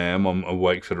at 9 a.m., I'm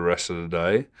awake for the rest of the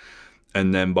day.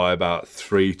 And then by about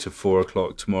 3 to 4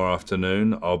 o'clock tomorrow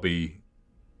afternoon, I'll be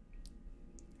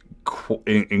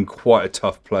in quite a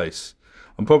tough place.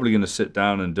 I'm probably going to sit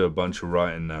down and do a bunch of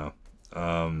writing now.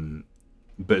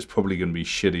 But it's probably going to be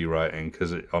shitty writing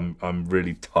because I'm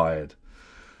really tired.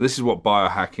 This is what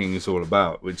biohacking is all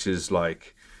about, which is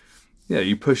like, yeah,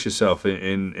 you push yourself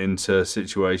into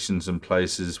situations and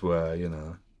places where, you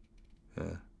know,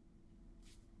 yeah,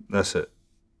 that's it.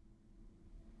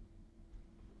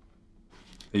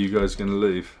 Are you guys going to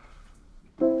leave?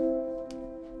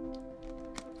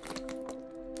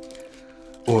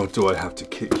 Or do I have to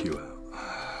kick you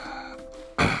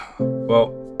out?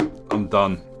 Well, I'm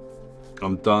done.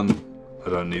 I'm done.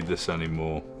 I don't need this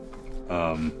anymore.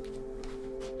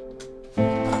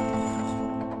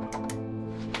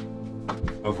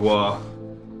 Au revoir.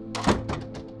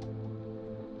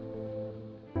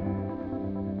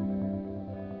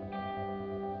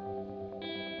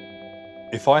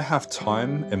 If I have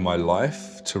time in my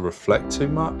life to reflect too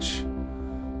much,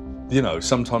 you know,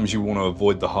 sometimes you want to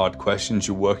avoid the hard questions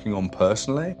you're working on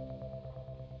personally.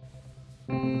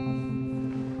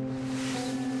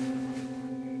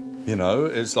 You know,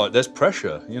 it's like there's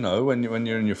pressure, you know, when you're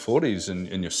in your 40s and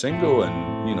you're single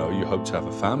and, you know, you hope to have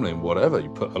a family and whatever, you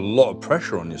put a lot of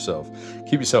pressure on yourself.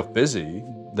 Keep yourself busy,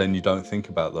 then you don't think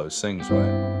about those things,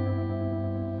 right?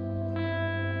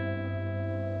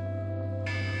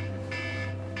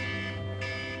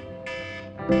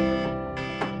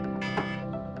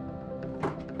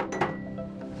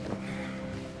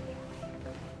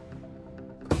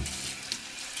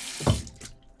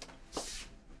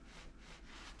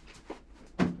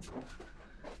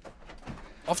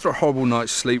 After a horrible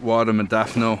night's sleep wired on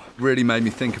modafinil, really made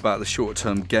me think about the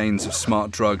short-term gains of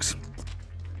smart drugs.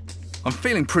 I'm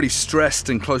feeling pretty stressed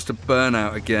and close to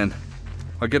burnout again.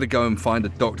 I gotta go and find a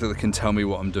doctor that can tell me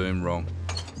what I'm doing wrong.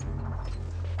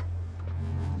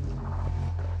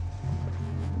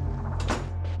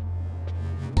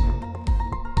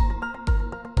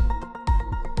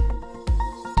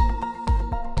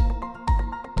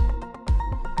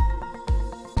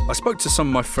 I spoke to some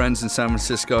of my friends in San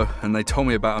Francisco, and they told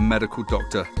me about a medical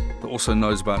doctor that also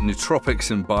knows about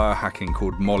nootropics and biohacking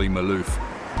called Molly Maloof.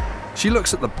 She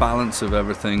looks at the balance of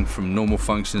everything from normal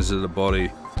functions of the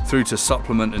body through to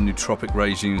supplement and nootropic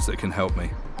regimes that can help me.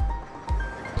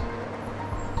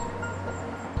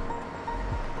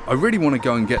 I really want to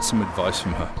go and get some advice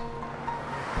from her.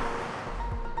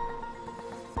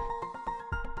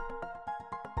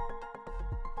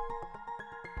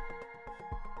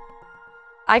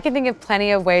 I can think of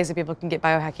plenty of ways that people can get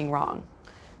biohacking wrong.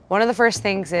 One of the first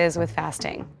things is with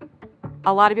fasting.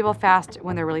 A lot of people fast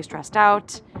when they're really stressed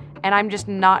out, and I'm just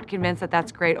not convinced that that's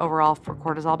great overall for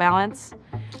cortisol balance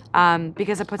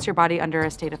because it puts your body under a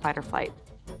state of fight or flight.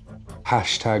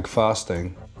 Hashtag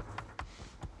fasting.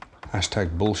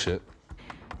 Hashtag bullshit.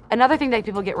 Another thing that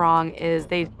people get wrong is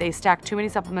they stack too many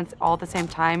supplements all at the same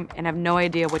time and have no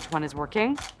idea which one is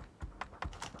working.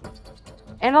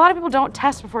 And a lot of people don't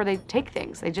test before they take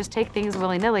things. They just take things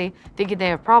willy-nilly, thinking they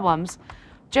have problems.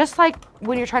 Just like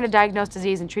when you're trying to diagnose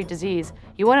disease and treat disease,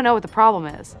 you want to know what the problem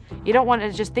is. You don't want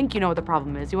to just think you know what the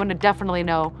problem is. You want to definitely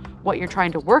know what you're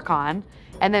trying to work on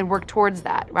and then work towards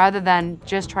that, rather than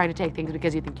just trying to take things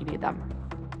because you think you need them.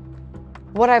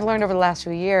 What I've learned over the last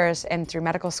few years and through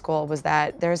medical school was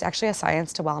that there's actually a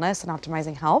science to wellness and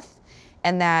optimizing health,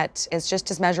 and that it's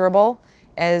just as measurable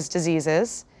as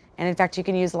diseases. And in fact, you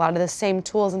can use a lot of the same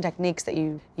tools and techniques that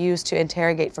you use to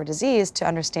interrogate for disease to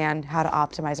understand how to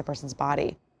optimize a person's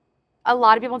body. A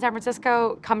lot of people in San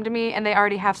Francisco come to me and they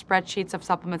already have spreadsheets of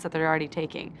supplements that they're already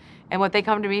taking. And what they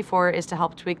come to me for is to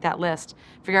help tweak that list,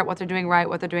 figure out what they're doing right,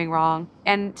 what they're doing wrong,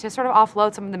 and to sort of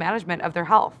offload some of the management of their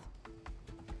health.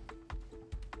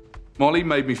 Molly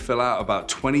made me fill out about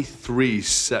 23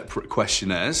 separate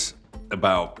questionnaires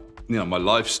about, my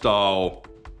lifestyle,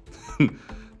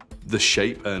 the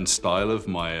shape and style of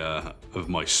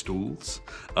my stools,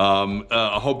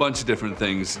 a whole bunch of different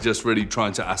things, just really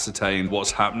trying to ascertain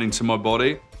what's happening to my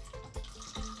body.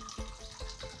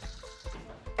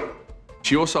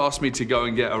 She also asked me to go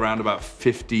and get around about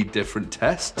 50 different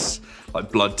tests,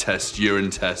 like blood tests,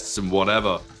 urine tests, and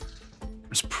whatever.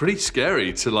 It's pretty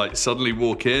scary to suddenly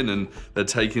walk in and they're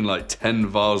taking 10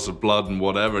 vials of blood and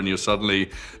whatever, and you're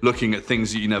suddenly looking at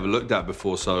things that you never looked at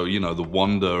before. So, the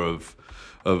wonder of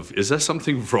is there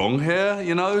something wrong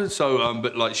here, So,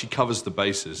 but she covers the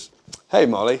bases. Hey,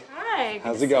 Molly. Hi,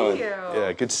 how's it going? See you.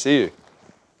 Yeah, good to see you.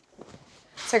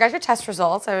 So I got your test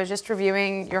results. I was just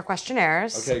reviewing your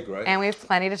questionnaires. Okay, great. And we have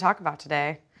plenty to talk about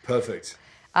today. Perfect.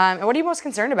 And what are you most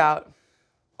concerned about?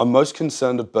 I'm most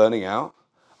concerned of burning out.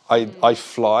 I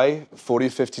fly 40 or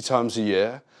 50 times a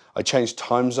year. I change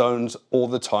time zones all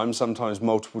the time, sometimes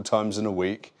multiple times in a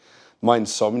week. My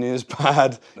insomnia is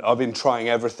bad. I've been trying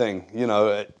everything,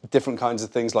 different kinds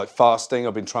of things like fasting.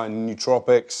 I've been trying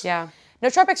nootropics. Yeah,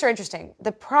 nootropics are interesting.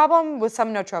 The problem with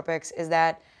some nootropics is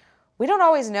that we don't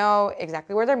always know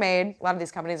exactly where they're made. A lot of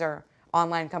these companies are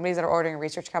online companies that are ordering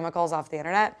research chemicals off the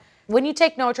internet. When you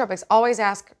take nootropics, always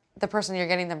ask the person you're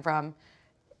getting them from,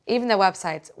 even the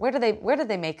websites, where do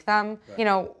they make them?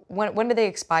 Right. When do they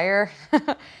expire?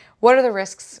 What are the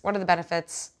risks? What are the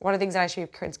benefits? What are the things that I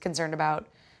should be concerned about?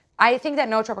 I think that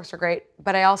nootropics are great,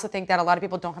 but I also think that a lot of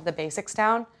people don't have the basics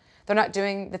down. They're not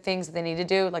doing the things that they need to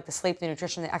do, like the sleep, the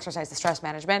nutrition, the exercise, the stress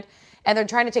management, and they're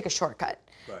trying to take a shortcut.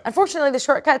 Right. Unfortunately, the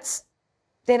shortcuts,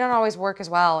 they don't always work as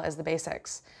well as the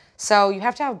basics. So you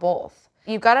have to have both.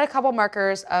 You've got a couple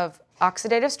markers of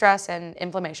oxidative stress and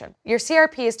inflammation. Your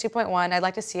CRP is 2.1, I'd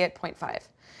like to see it 0.5.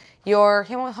 Your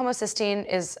homocysteine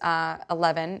is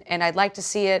 11, and I'd like to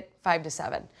see it 5 to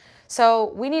 7.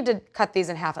 So we need to cut these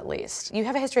in half at least. You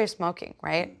have a history of smoking,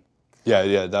 right?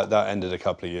 Yeah, that ended a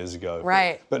couple of years ago.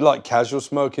 Right. But casual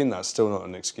smoking, that's still not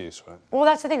an excuse, right? Well,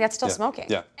 that's the thing, that's still smoking.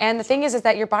 Yeah. And the thing is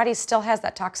that your body still has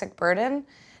that toxic burden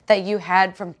that you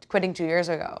had from quitting 2 years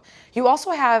ago. You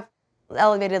also have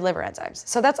elevated liver enzymes.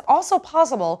 So that's also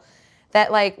possible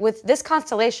that with this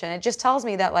constellation, it just tells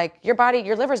me that your body,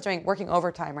 your liver's working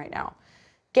overtime right now.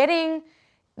 Getting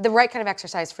the right kind of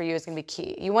exercise for you is going to be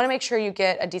key. You want to make sure you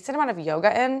get a decent amount of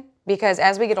yoga in, because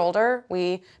as we get older,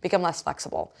 we become less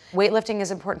flexible. Weightlifting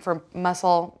is important for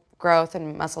muscle growth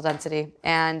and muscle density,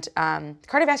 and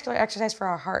cardiovascular exercise for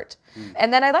our heart.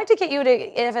 And then I'd like to get you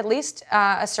to have at least 2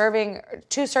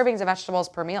 servings of vegetables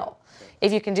per meal.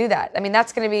 If you can do that. I mean,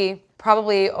 that's going to be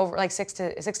probably over 6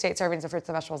 to 8 servings of fruits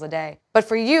and vegetables a day. But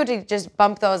for you to just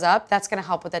bump those up, that's going to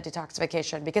help with that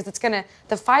detoxification, because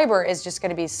the fiber is just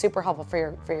going to be super helpful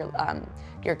for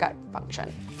your gut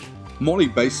function. Molly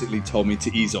basically told me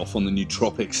to ease off on the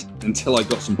nootropics until I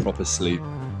got some proper sleep.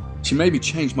 She made me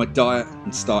change my diet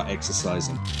and start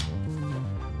exercising.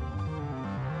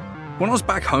 When I was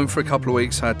back home for a couple of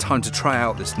weeks, I had time to try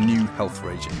out this new health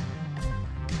regime.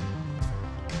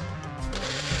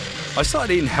 I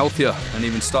started eating healthier and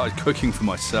even started cooking for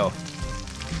myself.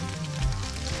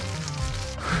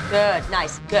 Good,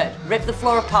 nice, good. Rip the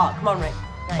floor apart. Come on, Rick.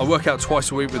 Nice. I work out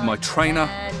twice a week with my trainer.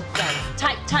 And done.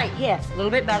 Tight, tight, here. A little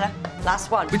bit better.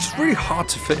 Last one. Which is really hard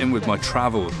to fit in with my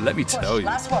travel, let me tell you.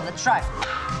 Last one, let's try.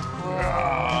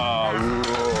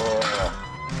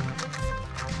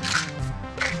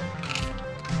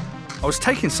 I was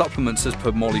taking supplements as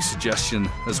per Molly's suggestion,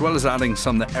 as well as adding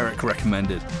some that Eric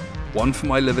recommended. One for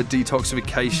my liver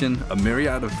detoxification, a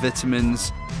myriad of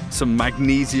vitamins, some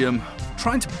magnesium,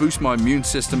 trying to boost my immune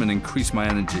system and increase my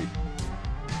energy.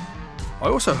 I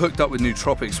also hooked up with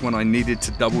Nootropics when I needed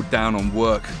to double down on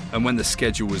work and when the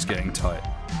schedule was getting tight.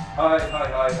 Hi,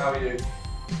 how are you?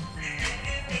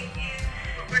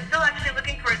 We're still actually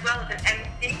looking for as well as an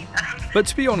MC. But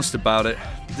to be honest about it,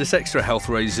 this extra health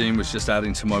regime was just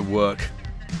adding to my work,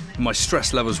 and my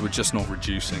stress levels were just not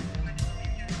reducing.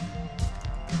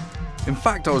 In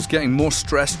fact, I was getting more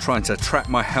stressed trying to track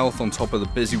my health on top of the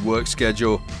busy work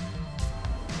schedule,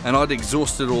 and I'd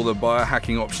exhausted all the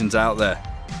biohacking options out there.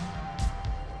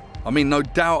 I mean, no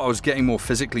doubt I was getting more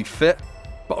physically fit,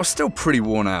 but I was still pretty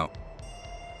worn out.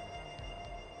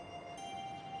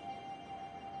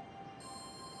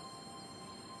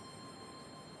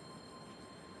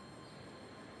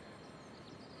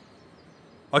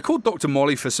 I called Dr.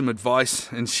 Molly for some advice,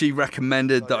 and she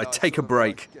recommended that I take a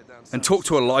break and talk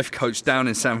to a life coach down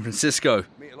in San Francisco.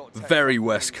 Very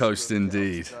West Coast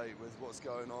indeed.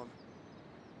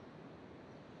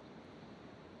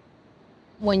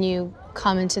 When you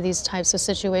come into these types of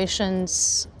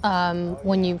situations,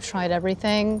 when you've tried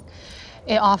everything,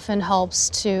 it often helps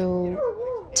to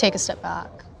take a step back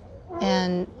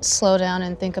and slow down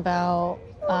and think about,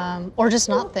 or just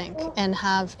not think, and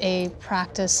have a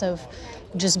practice of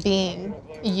just being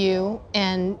you.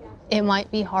 And it might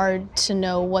be hard to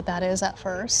know what that is at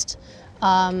first.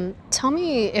 Tell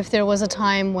me if there was a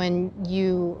time when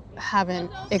you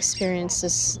haven't experienced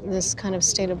this kind of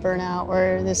state of burnout,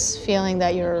 or this feeling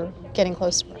that you're getting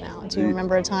close to burnout. Do you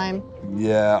remember a time?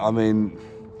 Yeah, I mean,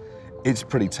 it's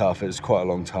pretty tough. It's quite a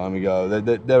long time ago.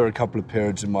 There were a couple of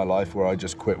periods in my life where I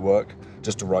just quit work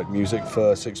just to write music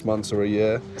for 6 months or a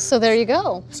year. So there you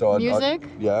go. So music?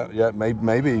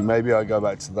 Maybe I go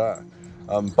back to that.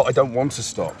 But I don't want to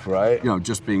stop, right? You know,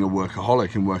 just being a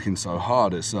workaholic and working so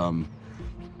hard, it's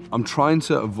I'm trying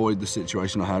to avoid the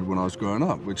situation I had when I was growing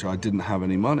up, which I didn't have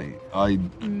any money.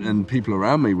 And people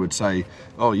around me would say,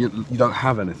 "Oh, you don't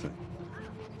have anything,"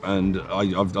 and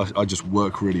I just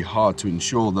work really hard to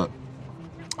ensure that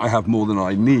I have more than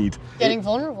I need. Getting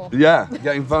vulnerable. Yeah,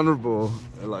 getting vulnerable,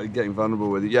 like getting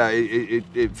vulnerable with it. Yeah,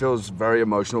 it feels very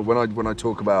emotional when I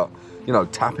talk about, you know,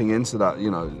 tapping into that.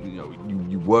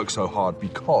 You work so hard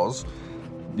because,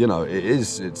 you know,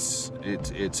 it's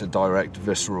a direct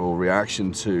visceral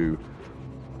reaction to,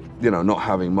 you know, not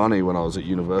having money when I was at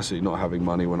university, not having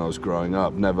money when I was growing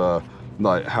up, never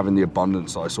like having the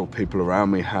abundance I saw people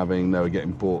around me having. They were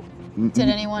getting bought. Did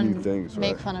anyone things,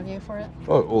 make right? fun of you for it?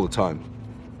 Oh, all the time.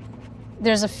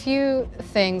 There's a few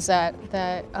things that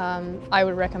I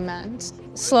would recommend.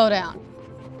 Slow down.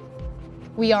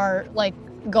 We are like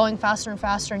going faster and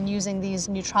faster and using these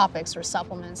nootropics or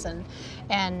supplements and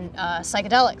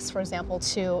psychedelics, for example,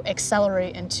 to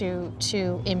accelerate and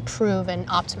to improve and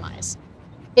optimize.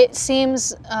 It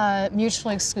seems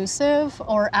mutually exclusive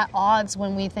or at odds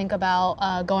when we think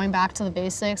about going back to the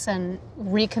basics and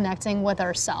reconnecting with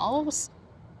ourselves.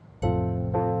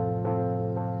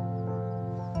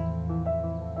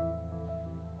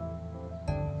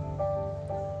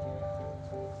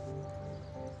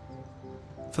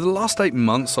 For the last 8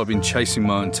 months, I've been chasing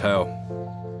my own tail,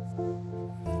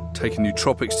 taking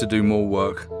nootropics to do more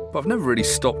work, but I've never really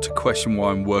stopped to question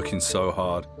why I'm working so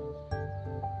hard.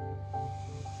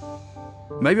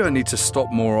 Maybe I need to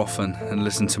stop more often and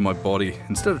listen to my body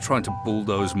instead of trying to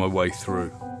bulldoze my way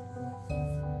through.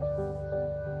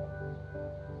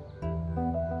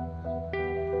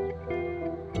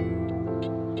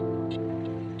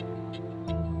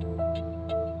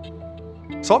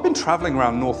 So I've been traveling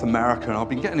around North America and I've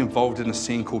been getting involved in a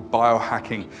scene called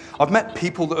biohacking. I've met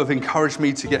people that have encouraged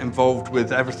me to get involved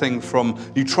with everything from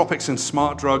nootropics and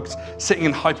smart drugs, sitting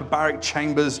in hyperbaric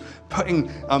chambers, putting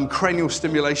cranial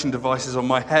stimulation devices on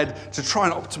my head to try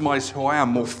and optimize who I am,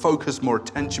 more focus, more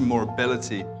attention, more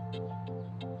ability.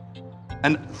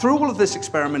 And through all of this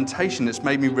experimentation, it's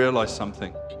made me realize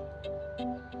something.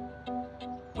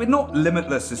 We're not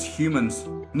limitless as humans,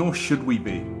 nor should we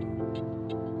be.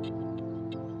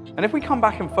 And if we come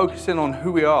back and focus in on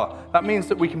who we are, that means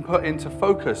that we can put into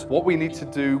focus what we need to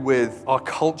do with our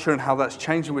culture and how that's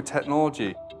changing with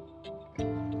technology.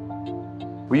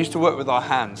 We used to work with our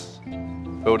hands,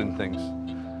 building things.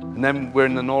 And then we're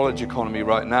in the knowledge economy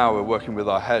right now, we're working with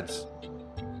our heads.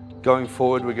 Going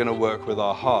forward, we're going to work with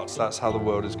our hearts. That's how the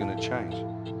world is going to change.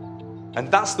 And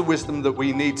that's the wisdom that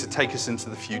we need to take us into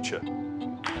the future.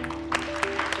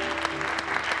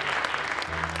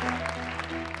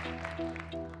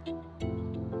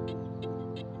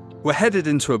 We're headed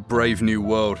into a brave new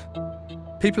world.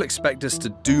 People expect us to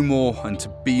do more and to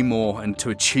be more and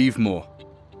to achieve more.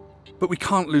 But we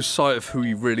can't lose sight of who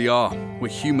we really are. We're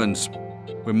humans.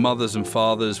 We're mothers and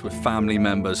fathers, we're family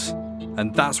members.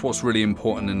 And that's what's really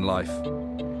important in life.